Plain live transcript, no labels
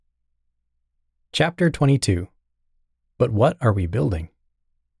Chapter 22. But what are we building?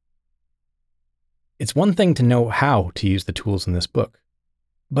 It's one thing to know how to use the tools in this book,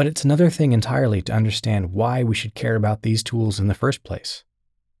 but it's another thing entirely to understand why we should care about these tools in the first place.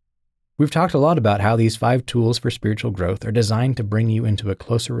 We've talked a lot about how these 5 tools for spiritual growth are designed to bring you into a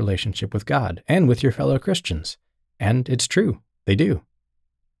closer relationship with God and with your fellow Christians, and it's true, they do.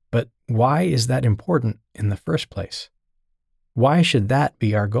 But why is that important in the first place? Why should that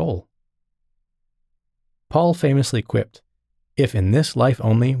be our goal? Paul famously quipped, "If in this life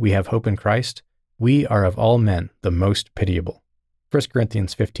only we have hope in Christ, we are of all men the most pitiable." 1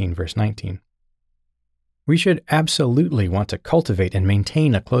 Corinthians 15, verse 19. We should absolutely want to cultivate and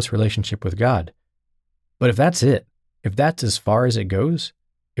maintain a close relationship with God. But if that's it, if that's as far as it goes,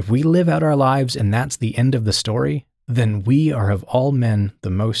 if we live out our lives and that's the end of the story, then we are of all men the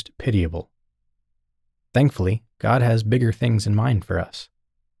most pitiable. Thankfully, God has bigger things in mind for us.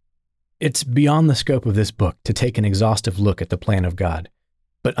 It's beyond the scope of this book to take an exhaustive look at the plan of God,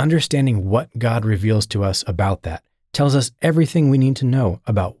 but understanding what God reveals to us about that tells us everything we need to know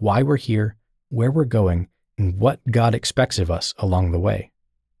about why we're here, where we're going, and what God expects of us along the way.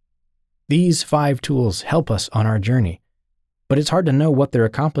 These 5 tools help us on our journey, but it's hard to know what they're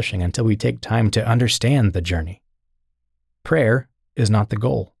accomplishing until we take time to understand the journey. Prayer is not the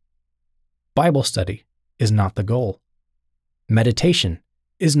goal. Bible study is not the goal. Meditation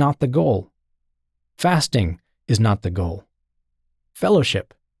is not the goal. Fasting is not the goal.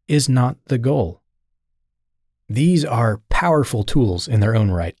 Fellowship is not the goal. These are powerful tools in their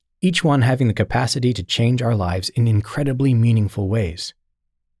own right, each one having the capacity to change our lives in incredibly meaningful ways.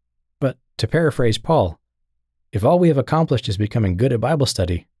 But to paraphrase Paul, if all we have accomplished is becoming good at Bible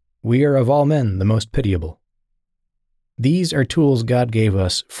study, we are of all men the most pitiable. These are tools God gave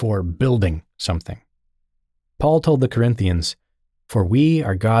us for building something. Paul told the Corinthians, "For we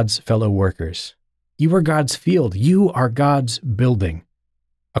are God's fellow workers. You are God's field. You are God's building.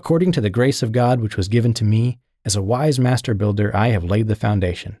 According to the grace of God which was given to me, as a wise master builder, I have laid the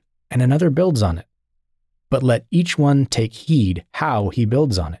foundation, and another builds on it. But let each one take heed how he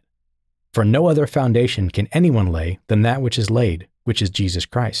builds on it. For no other foundation can anyone lay than that which is laid, which is Jesus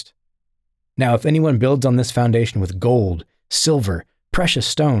Christ. Now if anyone builds on this foundation with gold, silver, precious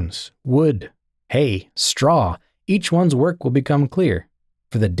stones, wood, hay, straw, each one's work will become clear,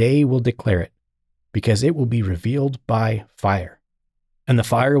 for the day will declare it, because it will be revealed by fire. And the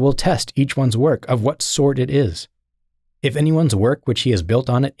fire will test each one's work of what sort it is. If anyone's work which he has built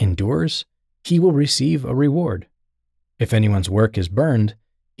on it endures, he will receive a reward. If anyone's work is burned,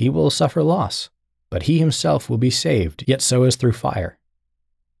 he will suffer loss, but he himself will be saved, yet so as through fire.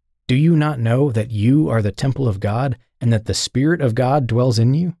 Do you not know that you are the temple of God, and that the Spirit of God dwells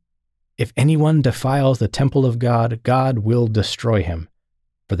in you? If anyone defiles the temple of God, God will destroy him.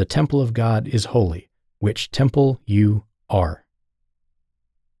 For the temple of God is holy, which temple you are."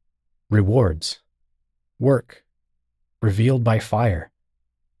 Rewards, work, revealed by fire,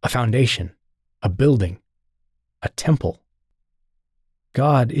 a foundation, a building, a temple.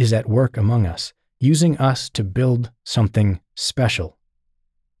 God is at work among us, using us to build something special.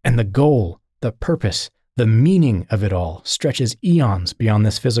 And the goal, the purpose, the meaning of it all stretches eons beyond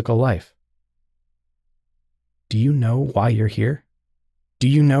this physical life. Do you know why you're here? Do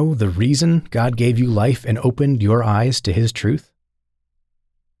you know the reason God gave you life and opened your eyes to His truth?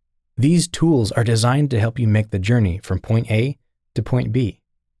 These tools are designed to help you make the journey from point A to point B.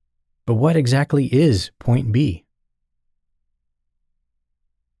 But what exactly is point B?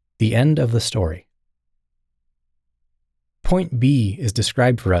 The end of the story. Point B is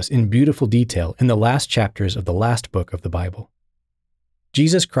described for us in beautiful detail in the last chapters of the last book of the Bible.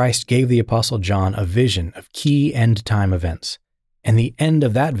 Jesus Christ gave the Apostle John a vision of key end-time events, and the end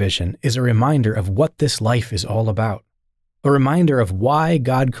of that vision is a reminder of what this life is all about, a reminder of why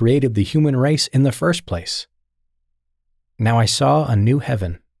God created the human race in the first place. Now I saw a new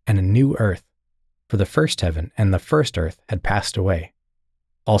heaven and a new earth, for the first heaven and the first earth had passed away.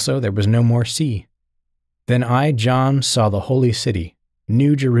 Also there was no more sea. Then I, John, saw the holy city,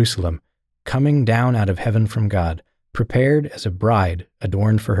 New Jerusalem, coming down out of heaven from God, prepared as a bride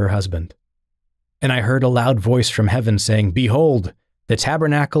adorned for her husband. And I heard a loud voice from heaven saying, "Behold, the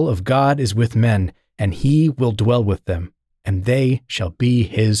tabernacle of God is with men, and He will dwell with them, and they shall be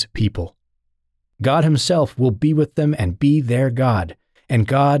His people. God Himself will be with them and be their God, and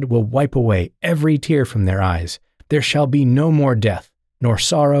God will wipe away every tear from their eyes. There shall be no more death, nor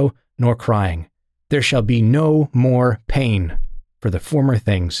sorrow, nor crying. There shall be no more pain, for the former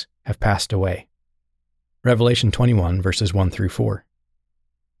things have passed away." Revelation 21, verses 1 through 4.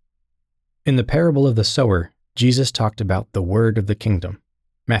 In the parable of the sower, Jesus talked about the word of the kingdom.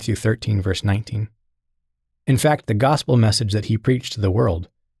 Matthew 13, verse 19. In fact, the gospel message that he preached to the world,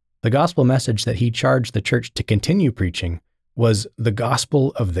 the gospel message that he charged the church to continue preaching, was the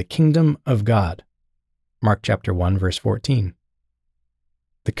gospel of the kingdom of God. Mark chapter 1, verse 14.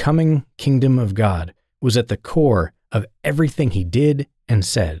 The coming kingdom of God was at the core of everything he did and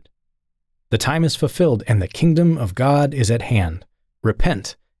said. The time is fulfilled and the kingdom of God is at hand.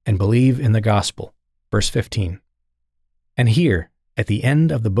 Repent and believe in the gospel. Verse 15. And here, at the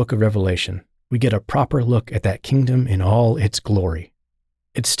end of the book of Revelation, we get a proper look at that kingdom in all its glory.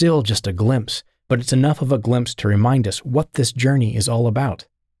 It's still just a glimpse, but it's enough of a glimpse to remind us what this journey is all about.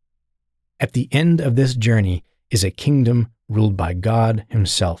 At the end of this journey is a kingdom ruled by God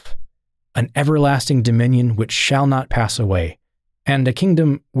himself, an everlasting dominion which shall not pass away, and a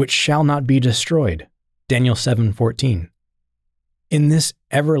kingdom which shall not be destroyed. Daniel 7:14. In this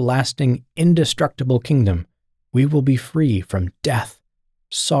everlasting, indestructible kingdom, we will be free from death,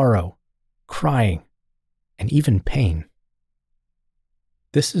 sorrow, crying, and even pain.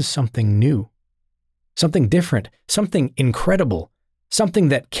 This is something new, something different, something incredible, something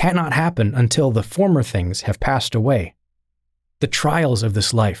that cannot happen until the former things have passed away. The trials of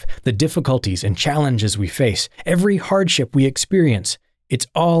this life, the difficulties and challenges we face, every hardship we experience, it's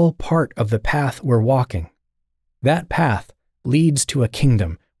all part of the path we're walking. That path leads to a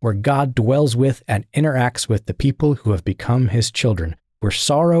kingdom where God dwells with and interacts with the people who have become his children, where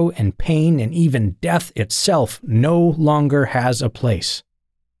sorrow and pain and even death itself no longer has a place.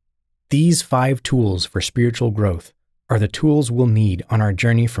 These 5 tools for spiritual growth are the tools we'll need on our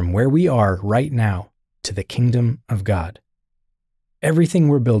journey from where we are right now to the kingdom of God. Everything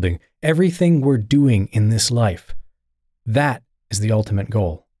we're building, everything we're doing in this life, that is the ultimate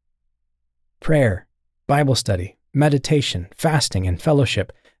goal. Prayer, Bible study, meditation, fasting, and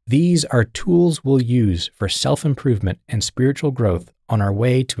fellowship, these are tools we'll use for self-improvement and spiritual growth on our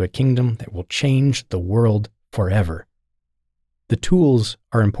way to a kingdom that will change the world forever. The tools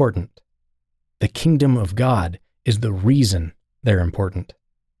are important. The kingdom of God is the reason they're important.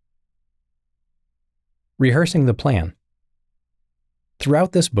 Rehearsing the plan.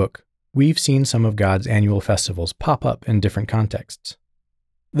 Throughout this book, we've seen some of God's annual festivals pop up in different contexts.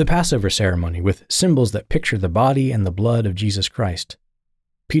 The Passover ceremony with symbols that picture the body and the blood of Jesus Christ.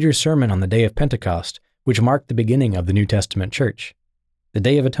 Peter's sermon on the day of Pentecost, which marked the beginning of the New Testament church. The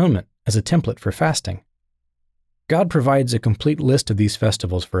Day of Atonement as a template for fasting. God provides a complete list of these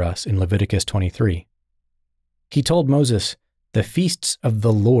festivals for us in Leviticus 23. He told Moses, "The feasts of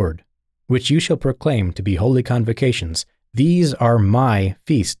the Lord, which you shall proclaim to be holy convocations, these are my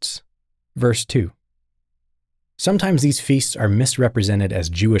feasts." Verse 2. Sometimes these feasts are misrepresented as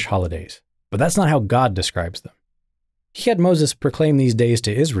Jewish holidays, but that's not how God describes them. He had Moses proclaim these days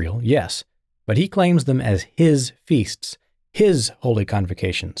to Israel, yes, but he claims them as his feasts, his holy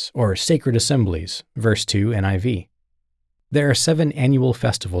convocations, or sacred assemblies, verse 2 NIV. There are 7 annual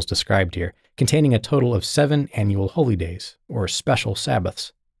festivals described here, containing a total of 7 annual holy days, or special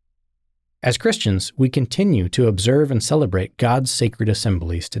Sabbaths. As Christians, we continue to observe and celebrate God's sacred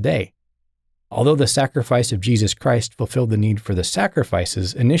assemblies today. Although the sacrifice of Jesus Christ fulfilled the need for the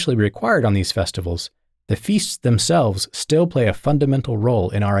sacrifices initially required on these festivals, the feasts themselves still play a fundamental role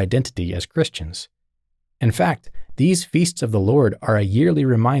in our identity as Christians. In fact, these feasts of the Lord are a yearly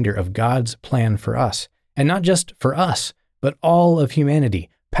reminder of God's plan for us, and not just for us, but all of humanity,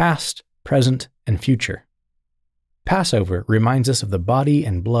 past, present, and future. Passover reminds us of the body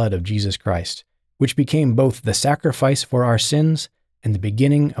and blood of Jesus Christ, which became both the sacrifice for our sins and the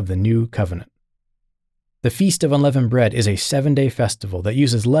beginning of the new covenant. The Feast of Unleavened Bread is a 7-day festival that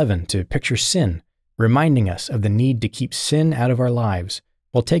uses leaven to picture sin, reminding us of the need to keep sin out of our lives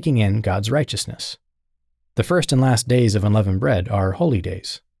while taking in God's righteousness. The first and last days of unleavened bread are holy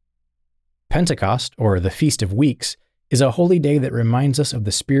days. Pentecost, or the Feast of Weeks, is a holy day that reminds us of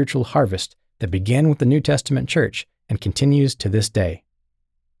the spiritual harvest that began with the New Testament church and continues to this day.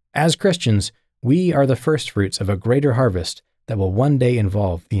 As Christians, we are the first fruits of a greater harvest that will one day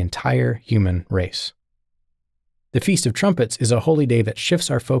involve the entire human race. The Feast of Trumpets is a holy day that shifts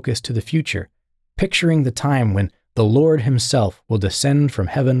our focus to the future, picturing the time when the Lord himself will descend from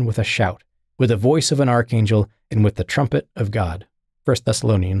heaven with a shout, with the voice of an archangel and with the trumpet of God. 1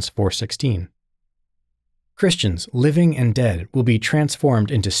 Thessalonians 4:16. Christians, living and dead, will be transformed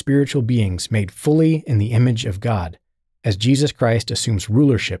into spiritual beings made fully in the image of God, as Jesus Christ assumes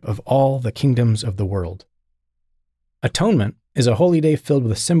rulership of all the kingdoms of the world. Atonement is a holy day filled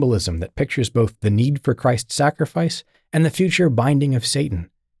with symbolism that pictures both the need for Christ's sacrifice and the future binding of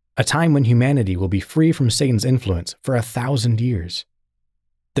Satan, a time when humanity will be free from Satan's influence for 1,000 years.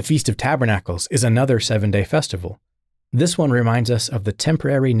 The Feast of Tabernacles is another 7-day festival. This one reminds us of the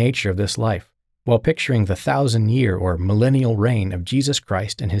temporary nature of this life, while picturing the 1,000-year or millennial reign of Jesus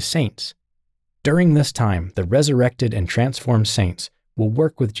Christ and his saints. During this time, the resurrected and transformed saints will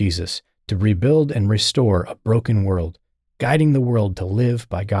work with Jesus to rebuild and restore a broken world, guiding the world to live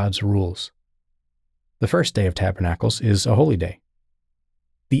by God's rules. The first day of Tabernacles is a holy day.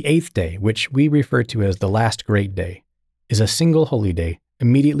 The 8th day, which we refer to as the last great day, is a single holy day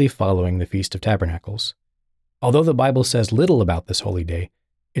immediately following the Feast of Tabernacles. Although the Bible says little about this holy day,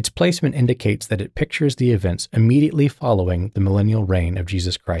 its placement indicates that it pictures the events immediately following the millennial reign of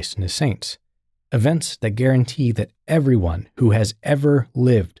Jesus Christ and his saints, events that guarantee that everyone who has ever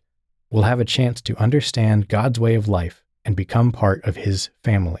lived will have a chance to understand God's way of life and become part of his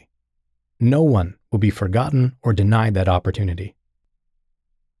family. No one will be forgotten or denied that opportunity.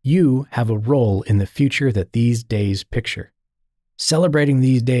 You have a role in the future that these days picture. Celebrating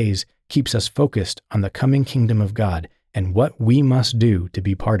these days keeps us focused on the coming kingdom of God and what we must do to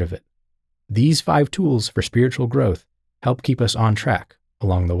be part of it. These 5 tools for spiritual growth help keep us on track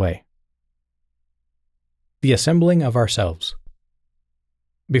along the way. The assembling of ourselves.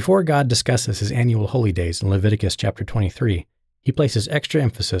 Before God discusses his annual holy days in Leviticus chapter 23, he places extra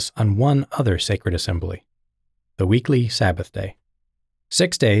emphasis on one other sacred assembly, the weekly Sabbath day.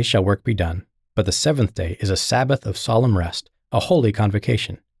 6 days shall work be done, but the 7th day is a Sabbath of solemn rest, a holy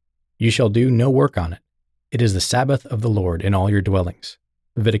convocation. You shall do no work on it. It is the Sabbath of the Lord in all your dwellings.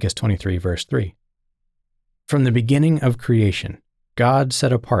 Leviticus 23, verse 3. From the beginning of creation, God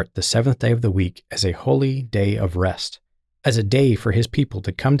set apart the 7th day of the week as a holy day of rest, as a day for his people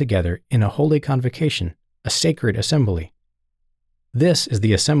to come together in a holy convocation, a sacred assembly. This is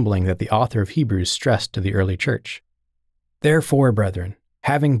the assembling that the author of Hebrews stressed to the early church. Therefore, brethren,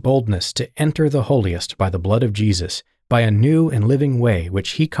 having boldness to enter the holiest by the blood of Jesus, by a new and living way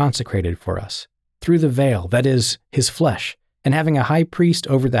which he consecrated for us, through the veil, that is, his flesh, and having a high priest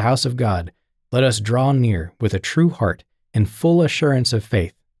over the house of God, let us draw near with a true heart and full assurance of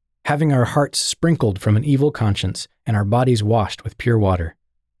faith, having our hearts sprinkled from an evil conscience and our bodies washed with pure water.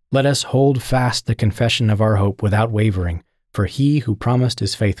 Let us hold fast the confession of our hope without wavering, for he who promised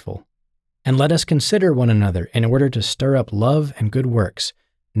is faithful. And let us consider one another in order to stir up love and good works,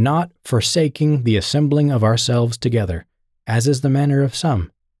 not forsaking the assembling of ourselves together, as is the manner of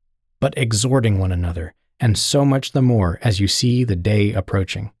some, but exhorting one another, and so much the more as you see the day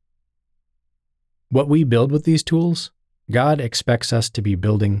approaching. What we build with these tools, God expects us to be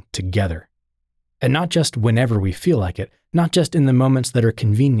building together. And not just whenever we feel like it, not just in the moments that are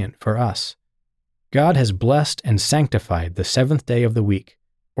convenient for us. God has blessed and sanctified the 7th day of the week,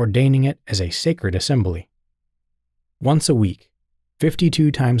 ordaining it as a sacred assembly. Once a week,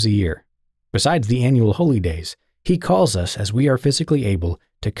 52 times a year, besides the annual holy days, he calls us as we are physically able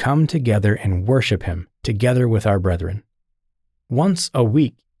to come together and worship him together with our brethren. Once a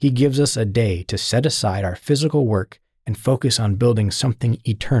week, he gives us a day to set aside our physical work and focus on building something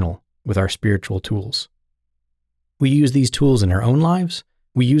eternal with our spiritual tools. We use these tools in our own lives.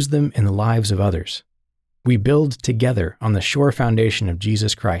 We use them in the lives of others. We build together on the sure foundation of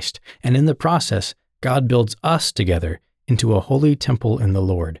Jesus Christ, and in the process, God builds us together into a holy temple in the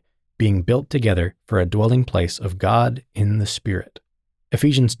Lord, being built together for a dwelling place of God in the Spirit.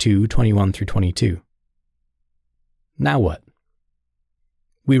 Ephesians 2:21-22. Now what?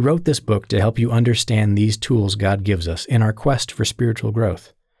 We wrote this book to help you understand these tools God gives us in our quest for spiritual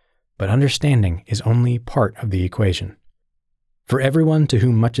growth, but understanding is only part of the equation. For everyone to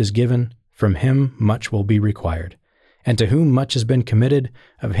whom much is given, from him much will be required, and to whom much has been committed,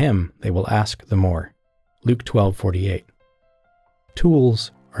 of him they will ask the more. Luke 12:48.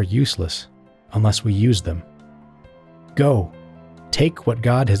 Tools are useless unless we use them. Go, take what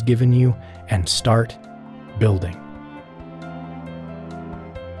God has given you and start building.